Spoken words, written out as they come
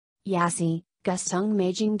Yassi, gustong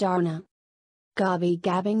Darna.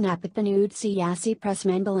 Gabi-gabing napapanood si Yassi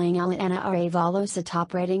Pressman Bilang Alyana Arevalo sa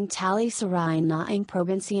top rating tally sa Ang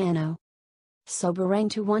Probinsyano.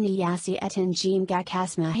 Sobrang tuwa ni Yassi at hanggang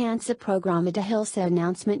kasamahan sa programa dahil sa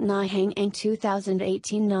announcement na hanggang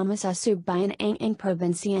 2018 na masusubaybayan ang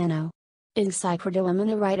Probinsyano. Ang sikreto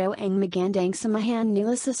umano rito ang magandang samahan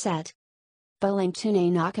nila sa set. Bilang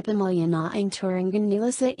tunay na kapamilya na ang turingan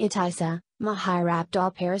nila sa isa, mahirap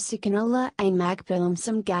para sa kanila ang magbilang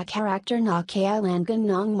sa mga karakter na kailangan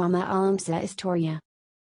ng mamaalam sa istorya.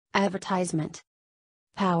 Advertisement.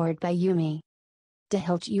 Powered by YuMe.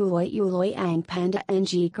 Dahil tuloy-tuloy ang panda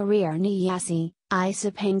ng career ni Yassi,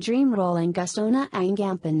 isa pang dream role ang gusto na ang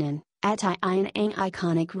gampanan, at iyan ang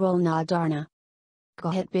iconic role na Darna.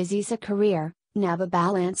 Kahit busy sa career,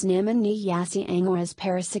 nababalance naman ni Yassi ang oras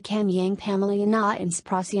para sa kanyang pamilya na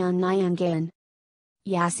inspirasyon na hanggang.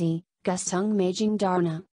 Yassi, gustong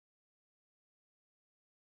Darna.